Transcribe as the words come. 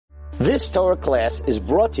This Torah class is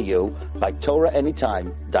brought to you by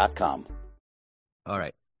TorahAnytime.com. All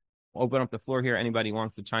right. We'll open up the floor here. Anybody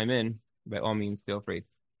wants to chime in, by all means, feel free.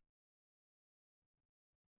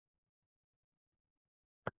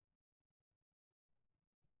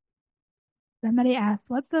 Somebody asked,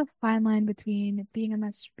 what's the fine line between being a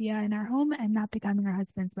mashpia in our home and not becoming our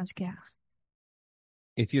husband's mashkiach?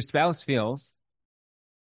 If your spouse feels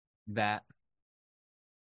that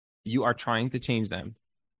you are trying to change them,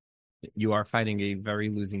 you are fighting a very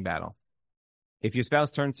losing battle. If your spouse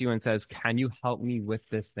turns to you and says, can you help me with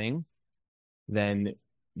this thing? Then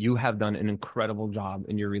you have done an incredible job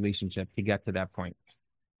in your relationship to get to that point.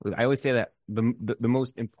 I always say that the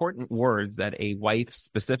most important words that a wife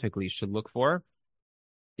specifically should look for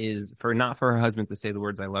is not for her husband to say the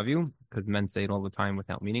words, I love you, because men say it all the time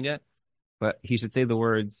without meaning it. But he should say the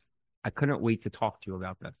words, I couldn't wait to talk to you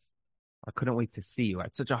about this. I couldn't wait to see you. I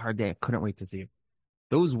had such a hard day. I couldn't wait to see you.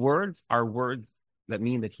 Those words are words that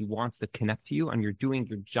mean that he wants to connect to you, and you're doing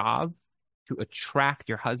your job to attract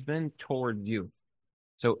your husband towards you.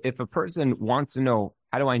 So if a person wants to know,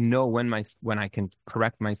 how do I know when I can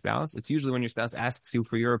correct my spouse? It's usually when your spouse asks you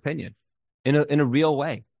for your opinion in a real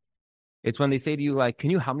way. It's when they say to you, like, can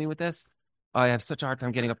you help me with this? Oh, I have such a hard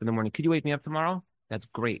time getting up in the morning. Could you wake me up tomorrow? That's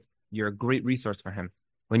great. You're a great resource for him.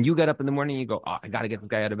 When you get up in the morning, you go, oh, I got to get this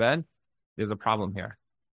guy out of bed. There's a problem here.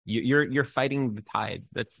 You're fighting the tide.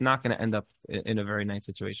 That's not going to end up in a very nice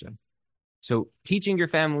situation. So teaching your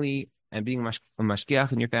family and being a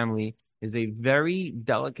mashkiach in your family is a very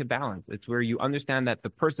delicate balance. It's where you understand that the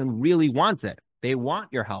person really wants it. They want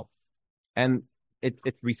your help. And it's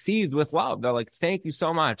received with love. They're like, thank you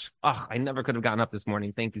so much. Oh, I never could have gotten up this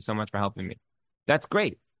morning. Thank you so much for helping me. That's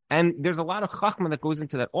great. And there's a lot of chachma that goes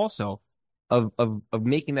into that also of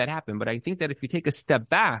making that happen. But I think that if you take a step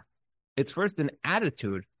back, it's first an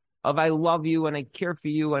attitude of I love you and I care for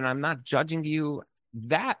you and I'm not judging you.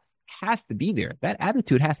 That has to be there. That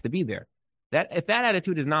attitude has to be there. That if that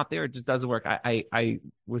attitude is not there, it just doesn't work. I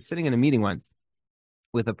was sitting in a meeting once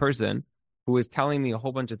with a person who was telling me a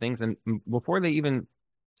whole bunch of things, and before they even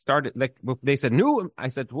started, like they said, no, I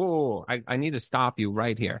said, whoa, I need to stop you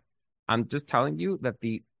right here. I'm just telling you that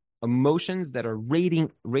the emotions that are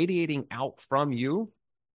radiating out from you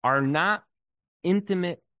are not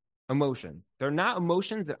intimate emotions. They're not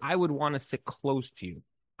emotions that I would want to sit close to you.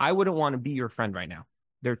 I wouldn't want to be your friend right now.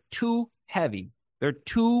 They're too heavy. They're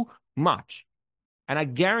too much. And I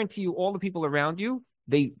guarantee you, all the people around you,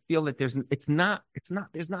 they feel that there's not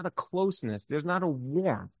a closeness. There's not a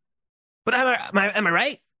warmth. But am I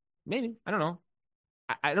right? Maybe. I don't know.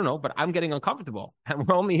 I don't know, but I'm getting uncomfortable. And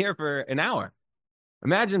we're only here for an hour.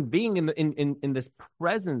 Imagine being in this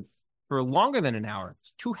presence for longer than an hour.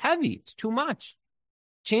 It's too heavy. It's too much.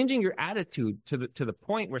 Changing your attitude to the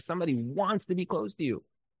point where somebody wants to be close to you.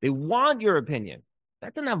 They want your opinion.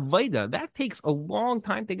 That's an avodah. That takes a long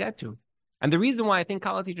time to get to. And the reason why I think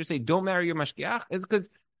college teachers say don't marry your mashkiach is because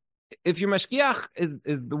if your mashkiach is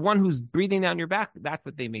the one who's breathing down your back, that's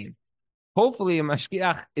what they mean. Hopefully a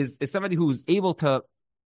mashkiach is somebody who's able to,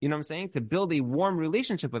 you know what I'm saying, to build a warm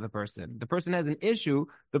relationship with a person. The person has an issue,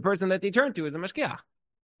 the person that they turn to is a mashkiach.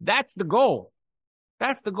 That's the goal.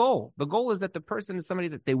 That's the goal. The goal is that the person is somebody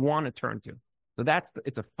that they want to turn to. So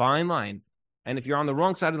it's a fine line. And if you're on the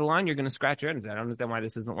wrong side of the line, you're going to scratch your head and say, I don't understand why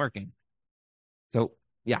this isn't working. So,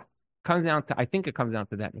 yeah, I think it comes down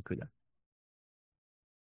to that, Nakuda.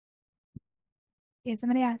 Yeah,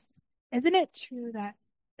 somebody asked, isn't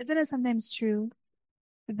it sometimes true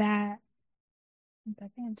that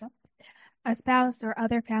a spouse or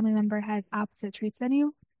other family member has opposite traits than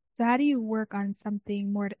you? So how do you work on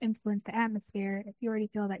something more to influence the atmosphere if you already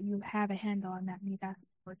feel that you have a handle on that midah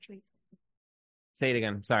or trait? Say it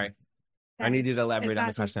again. Sorry. I need you to elaborate on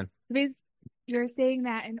the question. You're saying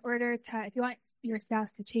that in order to, if you want your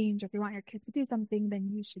spouse to change, or if you want your kids to do something, then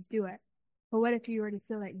you should do it. But what if you already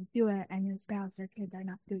feel that you do it and your spouse or kids are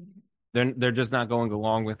not doing it? They're just not going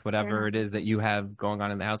along with whatever it is that you have going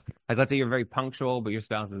on in the house. Like, let's say you're very punctual, but your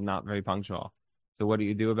spouse is not very punctual. So what do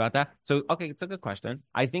you do about that? So, okay, it's a good question.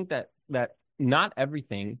 I think that not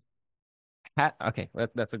everything,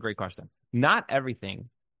 that's a great question. Not everything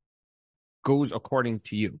goes according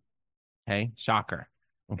to you. Okay, shocker.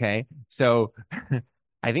 Okay, so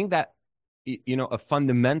I think that, a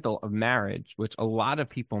fundamental of marriage, which a lot of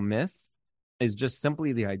people miss, is just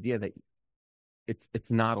simply the idea that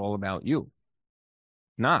it's not all about you.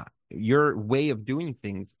 It's not. Your way of doing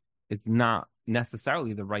things is not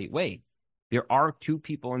necessarily the right way. There are two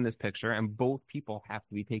people in this picture, and both people have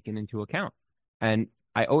to be taken into account. And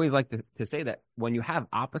I always like to say that when you have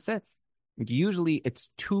opposites, usually it's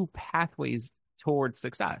two pathways towards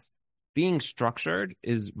success. being structured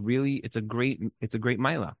is really, it's a great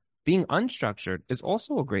mila. Being unstructured is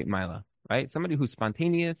also a great mila, right? Somebody who's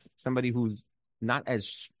spontaneous, somebody who's not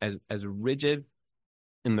as rigid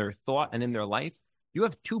in their thought and in their life. You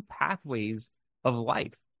have two pathways of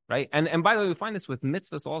life, right? And by the way, we find this with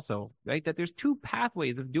mitzvahs also, right? That there's two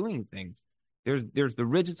pathways of doing things. There's the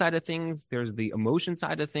rigid side of things, there's the emotion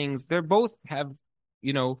side of things. They're both have,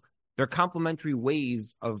 they're complementary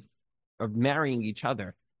ways of marrying each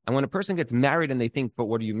other. And when a person gets married and they think, but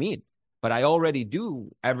what do you mean? But I already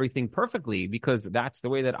do everything perfectly because that's the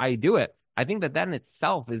way that I do it. I think that in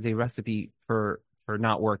itself is a recipe for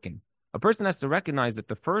not working. A person has to recognize that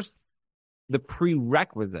the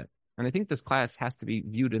prerequisite, and I think this class has to be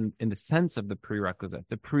viewed in the sense of the prerequisite.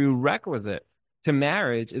 The prerequisite to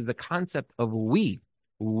marriage is the concept of we.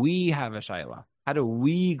 We have a shayla. How do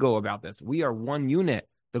we go about this? We are one unit.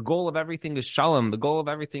 The goal of everything is shalom. The goal of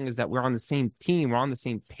everything is that we're on the same team. We're on the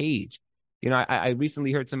same page. I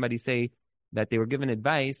recently heard somebody say that they were given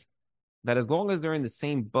advice that as long as they're in the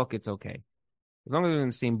same book, it's okay. As long as they're in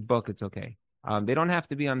the same book, it's okay. They don't have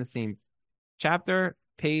to be on the same chapter,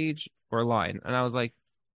 page, or line. And I was like,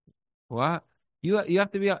 what? You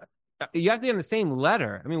have to be on the same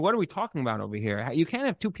letter. I mean, what are we talking about over here? You can't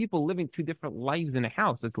have two people living two different lives in a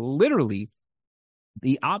house. It's literally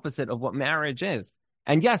the opposite of what marriage is.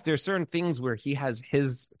 And yes, there are certain things where he has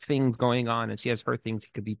his things going on and she has her things. He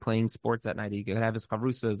could be playing sports at night. He could have his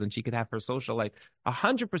chavrusas and she could have her social life.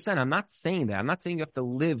 100%. I'm not saying that. I'm not saying you have to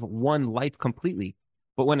live one life completely.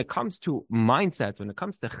 But when it comes to mindsets, when it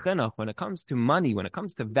comes to chinuch, when it comes to money, when it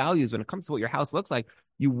comes to values, when it comes to what your house looks like,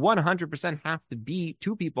 you 100% have to be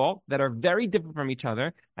two people that are very different from each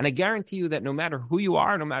other. And I guarantee you that no matter who you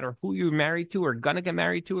are, no matter who you're married to or gonna get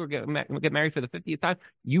married to or get married for the 50th time,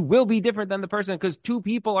 you will be different than the person because two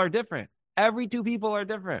people are different. Every two people are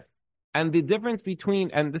different. And the difference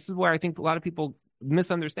between, and this is where I think a lot of people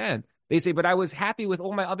misunderstand. They say, but I was happy with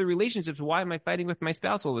all my other relationships. Why am I fighting with my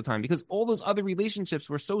spouse all the time? Because all those other relationships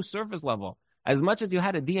were so surface level. As much as you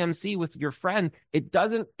had a DMC with your friend, it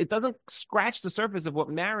doesn't scratch the surface of what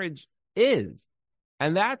marriage is.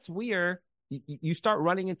 And that's where you start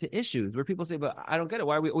running into issues where people say, but I don't get it.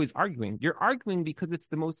 Why are we always arguing? You're arguing because it's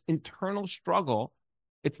the most internal struggle.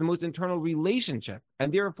 It's the most internal relationship.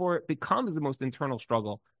 And therefore it becomes the most internal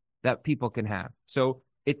struggle that people can have. So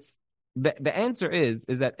it's, the answer is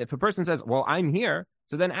that if a person says, well, I'm here,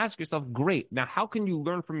 so then ask yourself, great. Now, how can you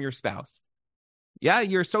learn from your spouse? Yeah,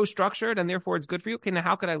 you're so structured and therefore it's good for you. Okay, now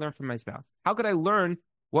how could I learn from my spouse? How could I learn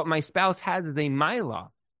what my spouse has as a milah?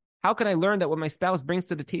 How can I learn that what my spouse brings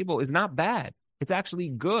to the table is not bad? It's actually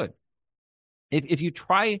good. If you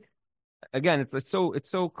try, again, it's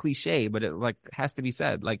so cliche, but it has to be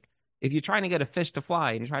said. Like if you're trying to get a fish to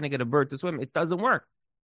fly and you're trying to get a bird to swim, it doesn't work.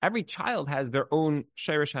 Every child has their own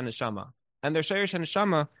sheirish haneshama, and their sheirish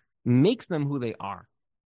haneshama makes them who they are.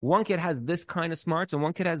 One kid has this kind of smarts, and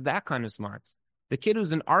one kid has that kind of smarts. The kid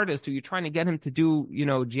who's an artist, who you're trying to get him to do,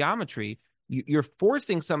 geometry, you're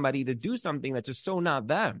forcing somebody to do something that's just so not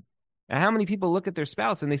them. And how many people look at their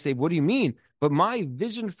spouse and they say, "What do you mean? But my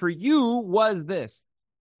vision for you was this."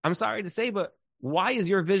 I'm sorry to say, but why is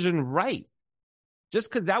your vision right?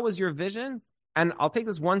 Just because that was your vision. And I'll take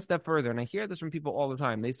this one step further, and I hear this from people all the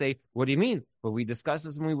time. They say, what do you mean? Well, we discussed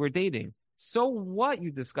this when we were dating. So what? You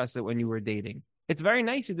discussed it when you were dating. It's very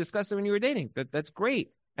nice you discussed it when you were dating. That's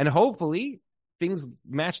great. And hopefully things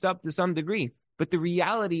matched up to some degree. But the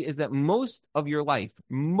reality is that most of your life,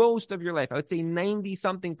 I would say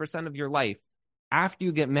 90-something% of your life after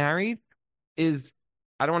you get married is,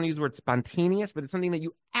 I don't want to use the word spontaneous, but it's something that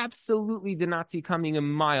you absolutely did not see coming a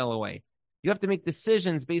mile away. You have to make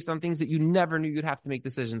decisions based on things that you never knew you'd have to make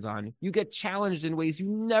decisions on. You get challenged in ways you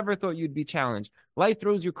never thought you'd be challenged. Life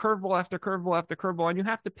throws you curveball after curveball after curveball, and you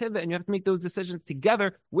have to pivot and you have to make those decisions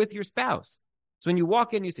together with your spouse. So when you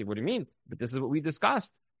walk in, you say, what do you mean? But this is what we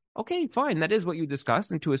discussed. Okay, fine. That is what you discussed.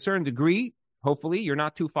 And to a certain degree, hopefully, you're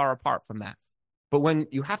not too far apart from that. But when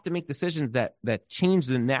you have to make decisions that change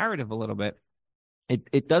the narrative a little bit,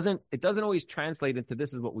 it doesn't always translate into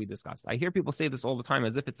this is what we discussed. I hear people say this all the time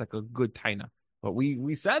as if it's like a good taina. But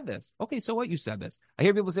we said this. Okay, so what? You said this. I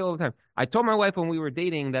hear people say all the time, I told my wife when we were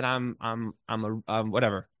dating that I'm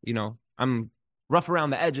whatever, I'm rough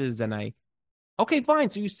around the edges and okay, fine.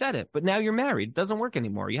 So you said it, but now you're married. It doesn't work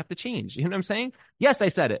anymore. You have to change. You know what I'm saying? Yes, I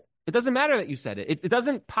said it. It doesn't matter that you said it. It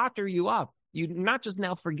doesn't potter you up. You're not just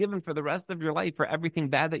now forgiven for the rest of your life for everything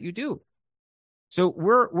bad that you do. So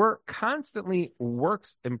we're constantly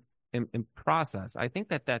works in process. I think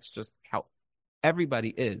that's just how everybody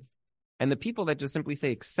is. And the people that just simply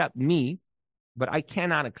say, accept me, but I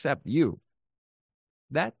cannot accept you.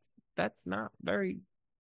 That's not very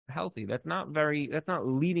healthy. That's not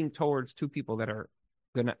leading towards two people that are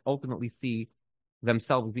going to ultimately see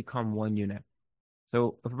themselves become one unit.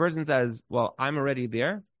 So if a person says, well, I'm already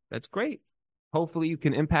there, that's great. Hopefully you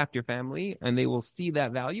can impact your family and they will see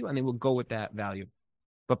that value and they will go with that value.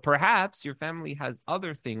 But perhaps your family has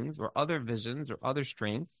other things or other visions or other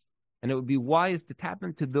strengths, and it would be wise to tap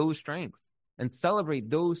into those strengths and celebrate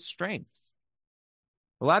those strengths.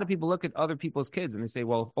 A lot of people look at other people's kids and they say,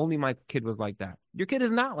 well, if only my kid was like that. Your kid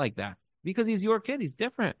is not like that because he's your kid. He's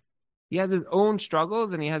different. He has his own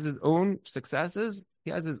struggles and he has his own successes.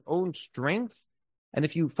 He has his own strengths. And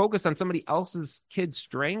if you focus on somebody else's kid's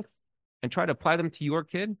strength and try to apply them to your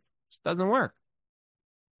kid, it just doesn't work.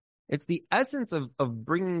 It's the essence of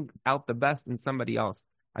bringing out the best in somebody else.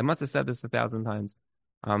 I must have said this 1,000 times.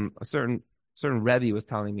 A certain Rebbe was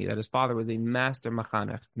telling me that his father was a master machanech.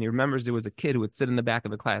 And he remembers there was a kid who would sit in the back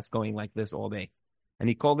of the class going like this all day. And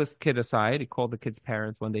he called this kid aside. He called the kid's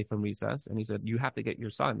parents one day from recess. And he said, you have to get your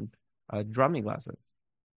son drumming lessons.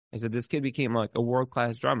 He said, this kid became like a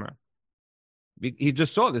world-class drummer. He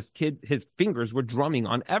just saw this kid, his fingers were drumming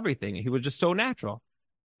on everything. He was just so natural.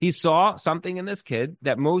 He saw something in this kid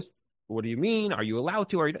that most, what do you mean? Are you allowed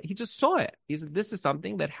to? He just saw it. He said, this is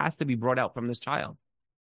something that has to be brought out from this child.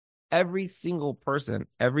 Every single person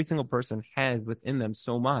has within them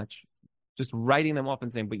so much. Just writing them off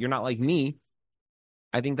and saying, but you're not like me.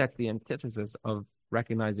 I think that's the antithesis of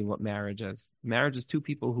recognizing what marriage is. Marriage is two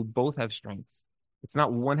people who both have strengths. It's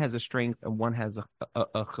not one has a strength and one has a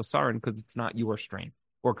chasaron because it's not your strength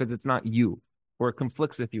or because it's not you or it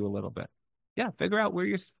conflicts with you a little bit. Yeah, figure out where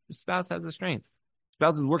your spouse has a strength.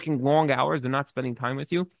 Spouse is working long hours. They're not spending time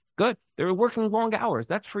with you. Good. They're working long hours.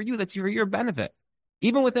 That's for you. That's for your benefit.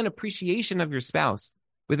 Even within appreciation of your spouse,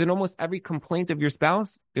 within almost every complaint of your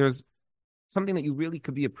spouse, there's something that you really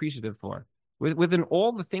could be appreciative for. Within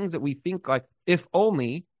all the things that we think like, if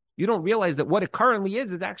only, you don't realize that what it currently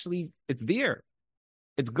is actually, it's there.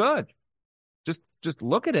 It's good. Just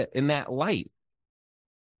look at it in that light.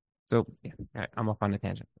 So, yeah, all right, I'm off on a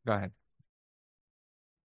tangent. Go ahead.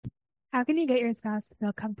 How can you get your spouse to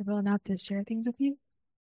feel comfortable enough to share things with you?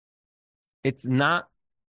 It's not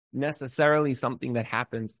necessarily something that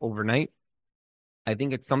happens overnight. I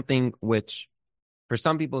think it's something which, for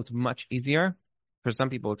some people, it's much easier. For some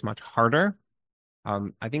people, it's much harder.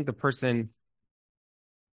 I think the person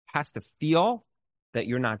has to feel that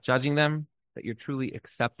you're not judging them, that you're truly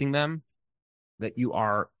accepting them, that you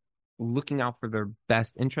are looking out for their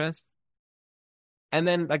best interest. And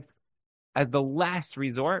then, like, as the last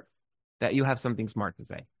resort, that you have something smart to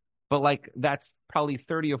say. But, like, that's probably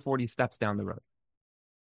 30 or 40 steps down the road.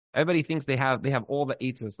 Everybody thinks they have all the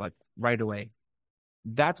eitzes, like, right away.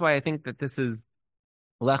 That's why I think that this is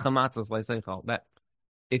lechem matzos le'seichel, that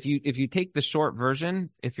if you take the short version,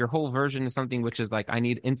 if your whole version is something which is like, I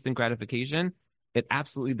need instant gratification,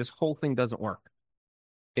 this whole thing doesn't work.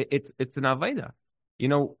 It's an avodah. You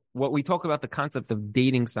know, what we talk about the concept of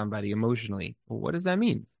dating somebody emotionally. Well, what does that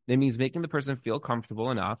mean? It means making the person feel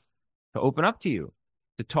comfortable enough to open up to you,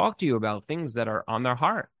 to talk to you about things that are on their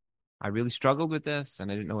heart. I really struggled with this and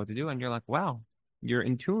I didn't know what to do. And you're like, wow, you're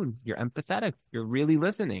in tune. You're empathetic. You're really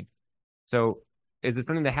listening. So is it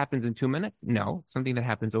something that happens in 2 minutes? No, something that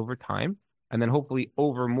happens over time. And then hopefully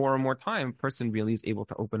over more and more time, person really is able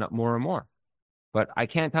to open up more and more. But I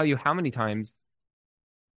can't tell you how many times,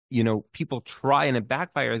 you know, people try and it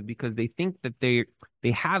backfires because they think that they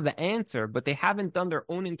have the answer, but they haven't done their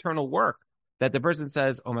own internal work, that the person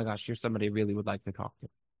says, oh my gosh, you're somebody I really would like to talk to.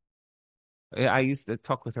 I used to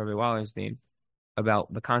talk with Rabbi Wallerstein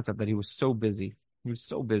about the concept that he was so busy. He was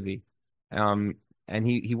so busy. And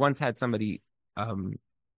he once had somebody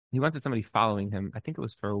following him. I think it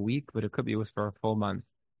was for a week, but it was for a full month.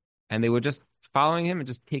 And they were just following him and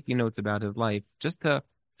just taking notes about his life, just to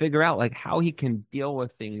figure out like how he can deal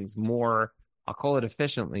with things more, I'll call it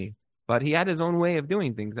efficiently. But he had his own way of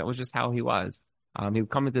doing things. That was just how he was. He would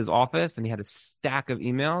come into his office and he had a stack of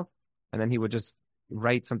emails, and then he would just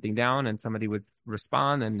write something down and somebody would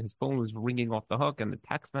respond, and his phone was ringing off the hook and the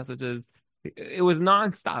text messages. It was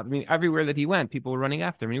nonstop. I mean, everywhere that he went, people were running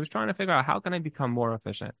after him. He was trying to figure out, how can I become more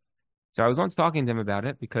efficient? So I was once talking to him about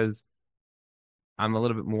it because I'm a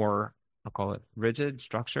little bit more, I'll call it rigid,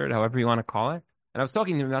 structured, however you want to call it. And I was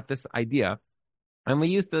talking to him about this idea. And we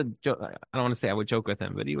used to joke, I don't want to say I would joke with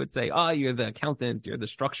him, but he would say, oh, you're the accountant, you're the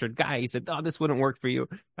structured guy. He said, oh, this wouldn't work for you.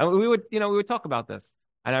 And we would talk about this.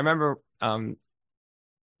 And I remember,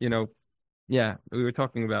 we were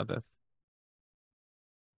talking about this.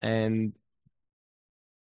 And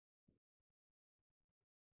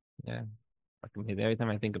yeah, every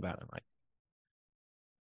time I think about it, I'm like,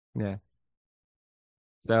 yeah.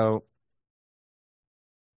 So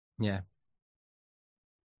Yeah.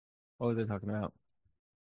 What was I talking about?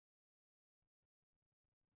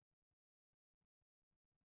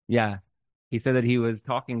 Yeah. He said that he was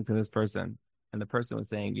talking to this person, and the person was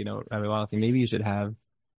saying, Rabbi Wallach, maybe you should have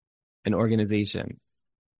an organization.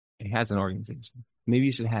 He has an organization. Maybe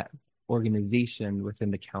you should have organization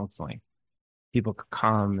within the counseling. People could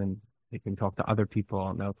come and they can talk to other people,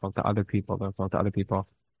 and they'll talk to other people, they'll talk to other people.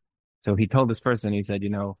 So he told this person, he said,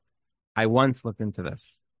 I once looked into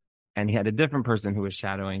this, and he had a different person who was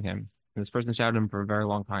shadowing him. And this person shadowed him for a very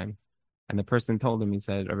long time. And the person told him, he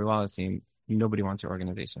said, Rabbi Wallerstein, nobody wants your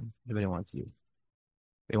organization. Nobody wants you.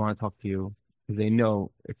 They want to talk to you because they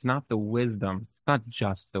know it's not the wisdom, it's not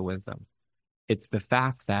just the wisdom. It's the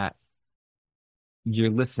fact that you're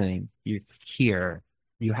listening, you're here,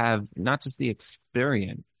 you have not just the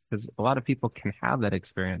experience, because a lot of people can have that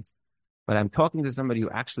experience, but I'm talking to somebody who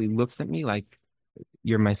actually looks at me like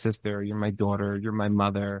you're my sister, you're my daughter, you're my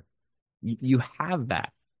mother. You have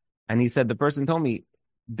that. And he said, the person told me,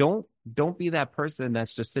 don't be that person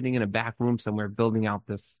that's just sitting in a back room somewhere building out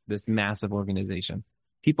this massive organization.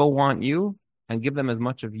 People want you, and give them as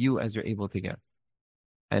much of you as you're able to give.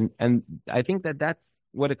 And I think that that's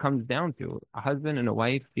what it comes down to. A husband and a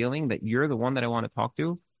wife feeling that you're the one that I want to talk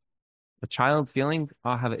to. A child's feeling,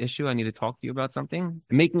 I have an issue, I need to talk to you about something.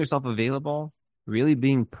 And making yourself available, really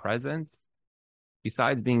being present,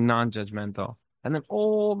 besides being non-judgmental. And then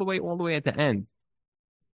all the way at the end.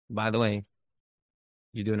 By the way,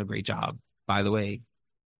 you're doing a great job. By the way,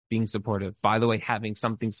 being supportive. By the way, having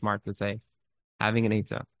something smart to say. Having an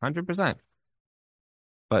eitzah. 100%.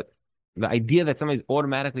 But the idea that somebody's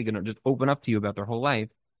automatically going to just open up to you about their whole life,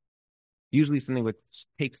 usually something which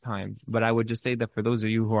takes time. But I would just say that for those of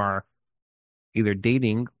you who are either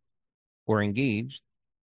dating or engaged,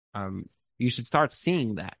 you should start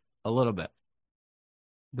seeing that a little bit.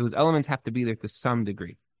 Those elements have to be there to some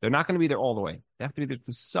degree. They're not going to be there all the way. They have to be there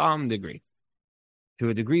to some degree. To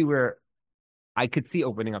a degree where I could see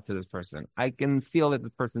opening up to this person. I can feel that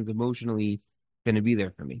this person's emotionally going to be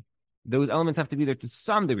there for me. Those elements have to be there to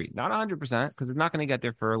some degree, not 100%, because it's not going to get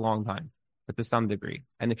there for a long time, but to some degree.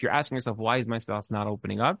 And if you're asking yourself, why is my spouse not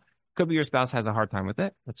opening up? Could be your spouse has a hard time with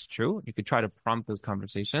it. That's true. You could try to prompt those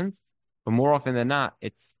conversations, but more often than not,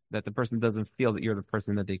 it's that the person doesn't feel that you're the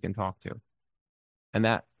person that they can talk to. And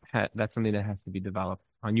that's something that has to be developed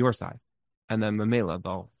on your side. And then Mamela,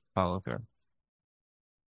 they'll follow through.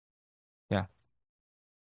 Yeah.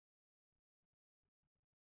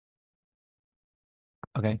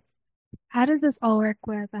 Okay. How does this all work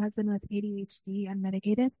with a husband with ADHD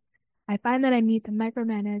unmedicated? I find that I need to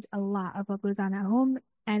micromanage a lot of what goes on at home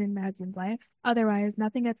and in my husband's life. Otherwise,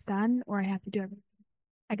 nothing gets done or I have to do everything.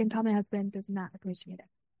 I can tell my husband does not appreciate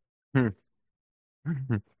it.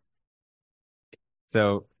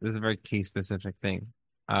 So this is a very case specific thing.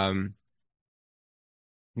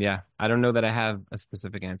 Yeah, I don't know that I have a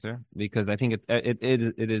specific answer because I think it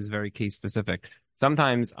is very case specific.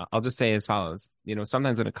 Sometimes I'll just say as follows,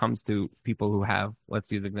 sometimes when it comes to people who have, let's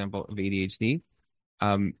use the example of ADHD,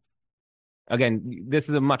 again, this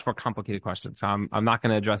is a much more complicated question. So I'm not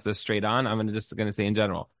going to address this straight on. I'm going to say in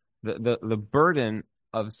general, the burden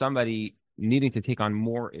of somebody needing to take on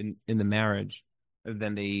more in the marriage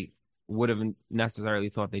than they would have necessarily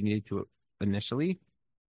thought they needed to initially.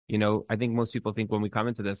 I think most people think when we come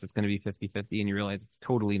into this, it's going to be 50-50, and you realize it's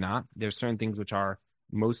totally not. There's certain things which are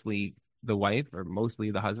mostly the wife or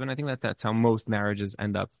mostly the husband. I think that's how most marriages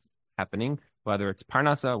end up happening, whether it's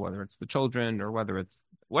parnasa, whether it's the children, or whether it's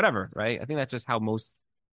whatever, right? I think that's just how most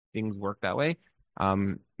things work that way. A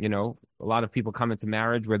lot of people come into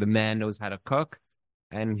marriage where the man knows how to cook,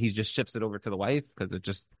 and he just shifts it over to the wife because it's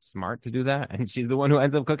just smart to do that. And she's the one who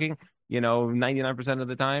ends up cooking, 99% of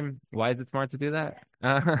the time. Why is it smart to do that?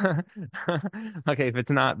 Okay, if it's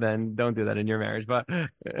not, then don't do that in your marriage. But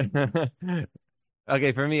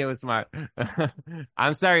okay, for me, it was smart.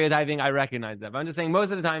 I'm stereotyping. I recognize that. But I'm just saying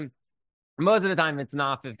most of the time, it's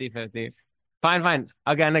not 50-50. Fine.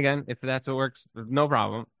 Again, if that's what works, no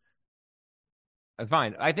problem.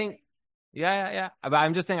 Fine. I think, yeah. But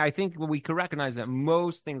I'm just saying, I think we can recognize that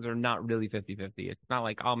most things are not really 50-50. It's not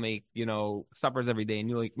like I'll make, suppers every day and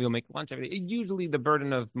you'll make lunch every day. Usually the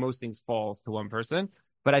burden of most things falls to one person.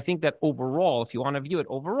 But I think that overall, if you want to view it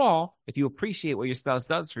overall, if you appreciate what your spouse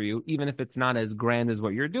does for you, even if it's not as grand as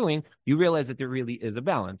what you're doing, you realize that there really is a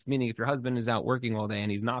balance. Meaning if your husband is out working all day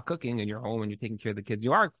and he's not cooking and you're home and you're taking care of the kids,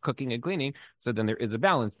 you are cooking and cleaning. So then there is a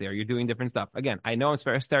balance there. You're doing different stuff. Again, I know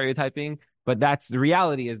I'm stereotyping, but that's the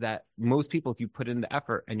reality is that most people, if you put in the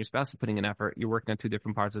effort and your spouse is putting in effort, you're working on two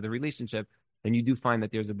different parts of the relationship, then you do find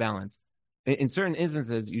that there's a balance. In certain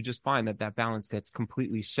instances, you just find that balance gets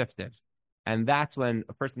completely shifted. And that's when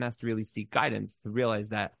a person has to really seek guidance to realize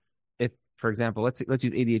that if, for example, let's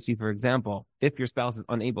use ADHD for example, if your spouse is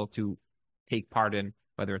unable to take part in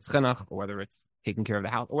whether it's chinuch or whether it's taking care of the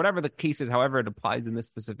house or whatever the case is, however it applies in this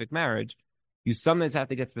specific marriage, you sometimes have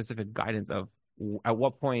to get specific guidance of at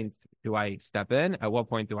what point do I step in? At what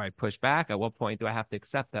point do I push back? At what point do I have to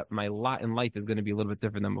accept that my lot in life is going to be a little bit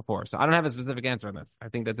different than before? So I don't have a specific answer on this. I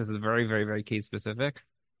think that this is very, very, very case specific.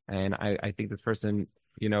 And I think this person,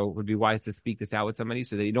 would be wise to speak this out with somebody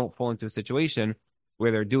so that you don't fall into a situation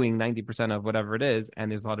where they're doing 90% of whatever it is.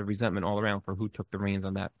 And there's a lot of resentment all around for who took the reins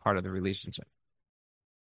on that part of the relationship.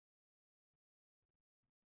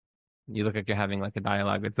 You look like you're having like a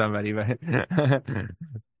dialogue with somebody, but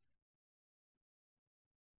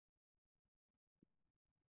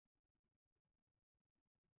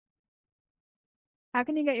How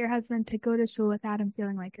can you get your husband to go to shul without him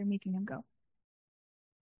feeling like you're making him go?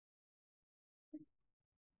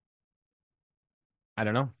 I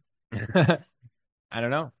don't know. I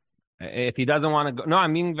don't know. If he doesn't want to go, no,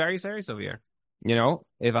 I'm being very serious over here.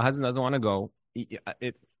 If a husband doesn't want to go,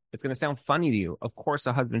 it's going to sound funny to you. Of course,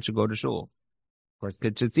 a husband should go to shul. Of course,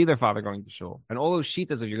 kids should see their father going to shul. And all those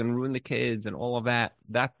shitas of you're going to ruin the kids and all of that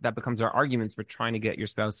becomes our arguments for trying to get your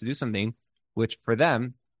spouse to do something, which for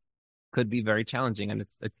them could be very challenging. And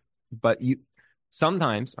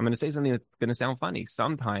sometimes I'm going to say something that's going to sound funny.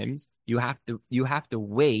 Sometimes you have to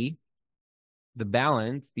weigh the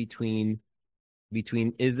balance between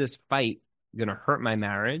is this fight going to hurt my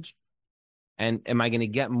marriage, and am I going to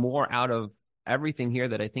get more out of everything here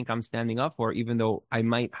that I think I'm standing up for, even though I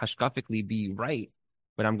might hashkafically be right,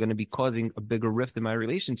 but I'm going to be causing a bigger rift in my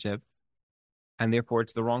relationship, and therefore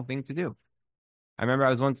it's the wrong thing to do. I remember I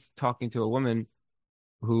was once talking to a woman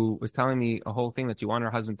who was telling me a whole thing that she wanted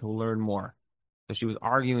her husband to learn more. So she was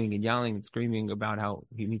arguing and yelling and screaming about how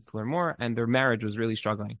he needs to learn more, and their marriage was really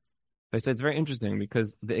struggling. I said, it's very interesting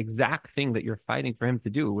because the exact thing that you're fighting for him to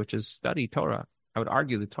do, which is study Torah, I would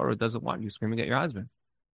argue the Torah doesn't want you screaming at your husband.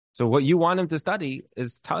 So what you want him to study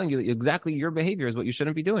is telling you that exactly your behavior is what you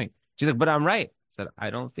shouldn't be doing. She's like, but I'm right. I said, I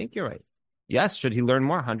don't think you're right. Yes, should he learn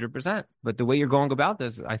more? 100%. But the way you're going about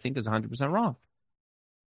this, I think is 100% wrong.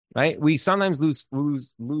 Right? We sometimes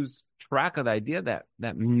lose track of the idea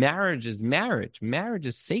that marriage is marriage. Marriage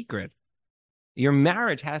is sacred. Your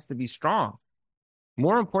marriage has to be strong.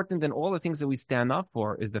 More important than all the things that we stand up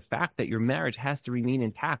for is the fact that your marriage has to remain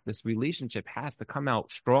intact. This relationship has to come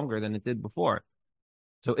out stronger than it did before.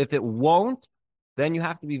 So if it won't, then you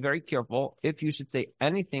have to be very careful if you should say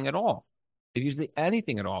anything at all. If you say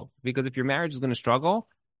anything at all, because if your marriage is going to struggle,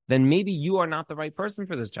 then maybe you are not the right person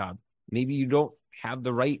for this job. Maybe you don't have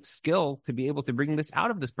the right skill to be able to bring this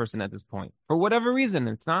out of this person at this point. For whatever reason,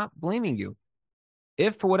 it's not blaming you.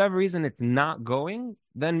 If for whatever reason it's not going,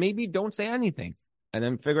 then maybe don't say anything. And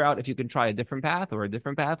then figure out if you can try a different path or a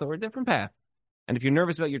different path or a different path. And if you're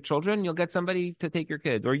nervous about your children, you'll get somebody to take your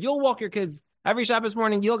kids. Or you'll walk your kids every Shabbos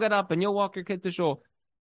morning. You'll get up and you'll walk your kids to shul.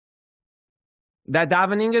 That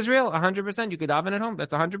davening is real, 100%. You could daven at home.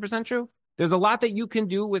 That's 100% true. There's a lot that you can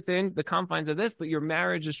do within the confines of this, but your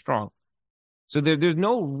marriage is strong. So there's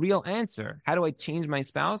no real answer. How do I change my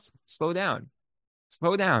spouse? Slow down.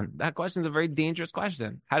 Slow down. That question is a very dangerous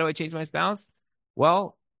question. How do I change my spouse?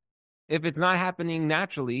 Well, if it's not happening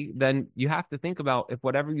naturally, then you have to think about if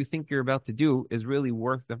whatever you think you're about to do is really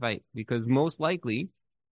worth the fight. Because most likely,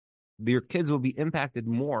 your kids will be impacted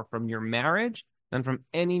more from your marriage than from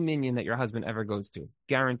any minyan that your husband ever goes to.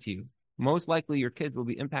 Guarantee you. Most likely, your kids will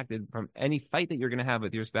be impacted from any fight that you're going to have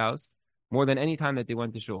with your spouse more than any time that they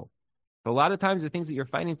went to shul. So a lot of times, the things that you're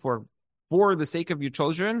fighting for the sake of your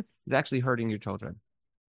children, is actually hurting your children.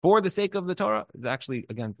 For the sake of the Torah, is actually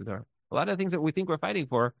against the Torah. A lot of things that we think we're fighting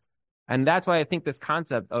for. And that's why I think this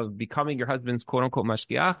concept of becoming your husband's quote-unquote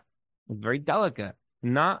mashgiach is very delicate,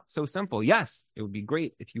 not so simple. Yes, it would be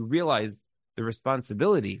great if you realize the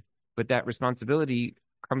responsibility, but that responsibility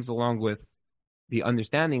comes along with the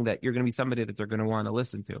understanding that you're going to be somebody that they're going to want to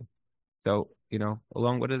listen to. So,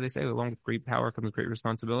 what do they say? Along with great power comes great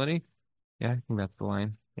responsibility. Yeah, I think that's the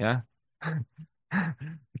line. Yeah, I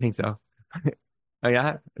think so. Oh,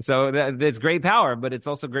 yeah. So it's great power, but it's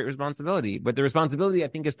also great responsibility. But the responsibility, I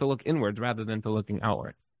think, is to look inwards rather than to looking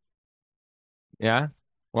outward. Yeah.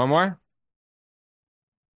 One more.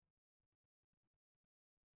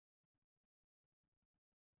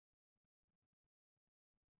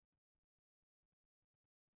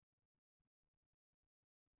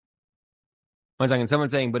 One second.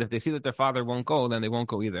 Someone's saying, but if they see that their father won't go, then they won't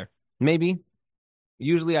go either. Maybe.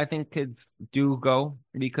 Usually, I think kids do go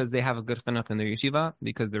because they have a good chinuch in their yeshiva,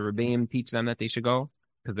 because their rebbeim teach them that they should go,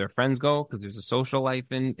 because their friends go, because there's a social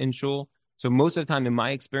life in shul. So most of the time, in my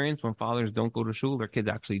experience, when fathers don't go to shul, their kids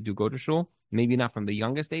actually do go to shul. Maybe not from the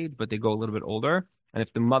youngest age, but they go a little bit older. And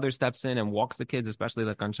if the mother steps in and walks the kids, especially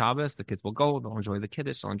like on Shabbos, the kids will go. They'll enjoy the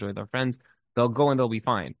kiddush. They'll enjoy their friends. They'll go and they'll be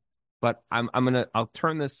fine. But I'll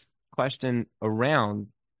turn this question around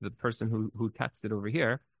the person who texted over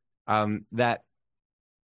here. That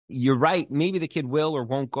you're right. Maybe the kid will or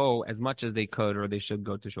won't go as much as they could or they should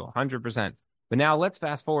go to shul, 100%. But now let's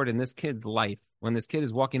fast forward in this kid's life when this kid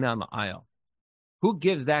is walking down the aisle. Who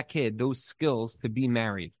gives that kid those skills to be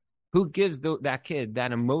married? Who gives that kid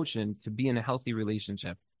that emotion to be in a healthy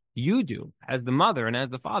relationship? You do. As the mother and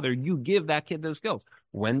as the father, you give that kid those skills.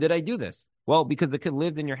 When did I do this? Well, because the kid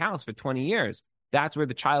lived in your house for 20 years. That's where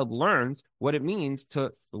the child learns what it means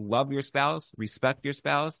to love your spouse, respect their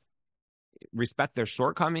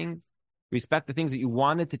shortcomings, respect the things that you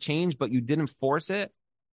wanted to change, but you didn't force it.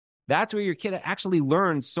 That's where your kid actually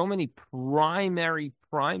learns so many primary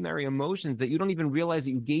emotions that you don't even realize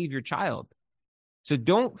that you gave your child. So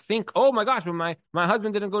don't think, oh my gosh, but my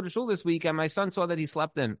husband didn't go to shul this week and my son saw that he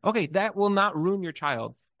slept in. Okay, that will not ruin your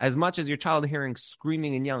child as much as your child hearing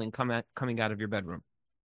screaming and yelling coming out of your bedroom.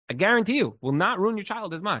 I guarantee you, will not ruin your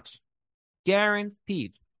child as much.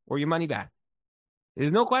 Guaranteed. Or your money back.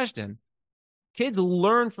 There's no question. Kids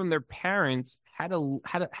learn from their parents how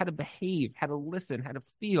to behave, how to listen, how to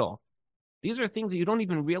feel. These are things that you don't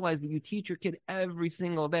even realize that you teach your kid every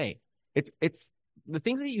single day. It's the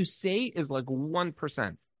things that you say is like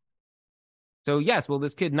 1%. So yes, will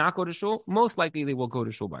this kid not go to shul? Most likely they will go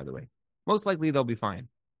to shul, by the way. Most likely they'll be fine.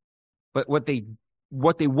 But what they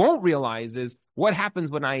won't realize is what happens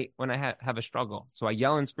when I have a struggle. So I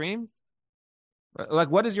yell and scream. Like,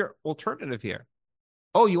 what is your alternative here?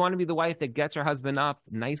 Oh, you want to be the wife that gets her husband up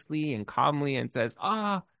nicely and calmly and says,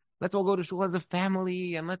 let's all go to shul as a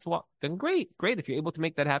family and let's walk. Then great. If you're able to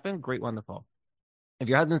make that happen, great, wonderful. If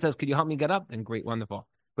your husband says, could you help me get up? Then great, wonderful.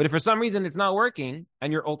 But if for some reason it's not working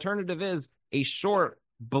and your alternative is a short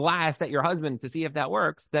blast at your husband to see if that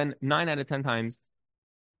works, then 9 out of 10 times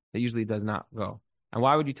that usually does not go. And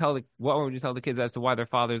what would you tell the kids as to why their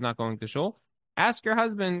father is not going to shul? Ask your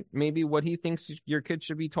husband maybe what he thinks your kid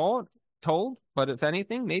should be told. But if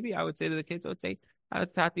anything, maybe I would say to the kids, I would say,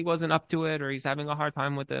 Tati wasn't up to it, or he's having a hard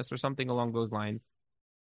time with this, or something along those lines.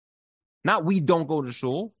 Not we don't go to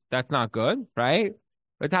shul. That's not good, right?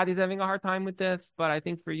 But Tati's having a hard time with this, but I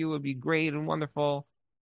think for you it would be great and wonderful.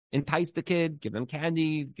 Entice the kid, give them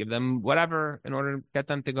candy, give them whatever in order to get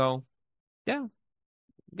them to go. Yeah.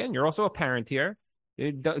 Again, you're also a parent here.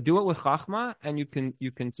 Do it with chachma, and you can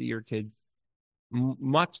see your kids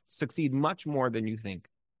succeed much more than you think.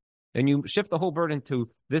 And you shift the whole burden to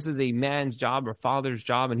this is a man's job or father's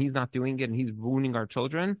job, and he's not doing it, and he's ruining our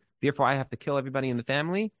children. Therefore, I have to kill everybody in the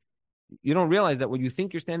family. You don't realize that when you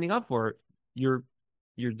think you're standing up for it, you're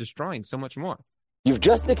destroying so much more. You've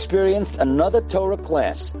just experienced another Torah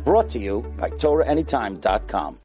class brought to you by TorahAnytime.com.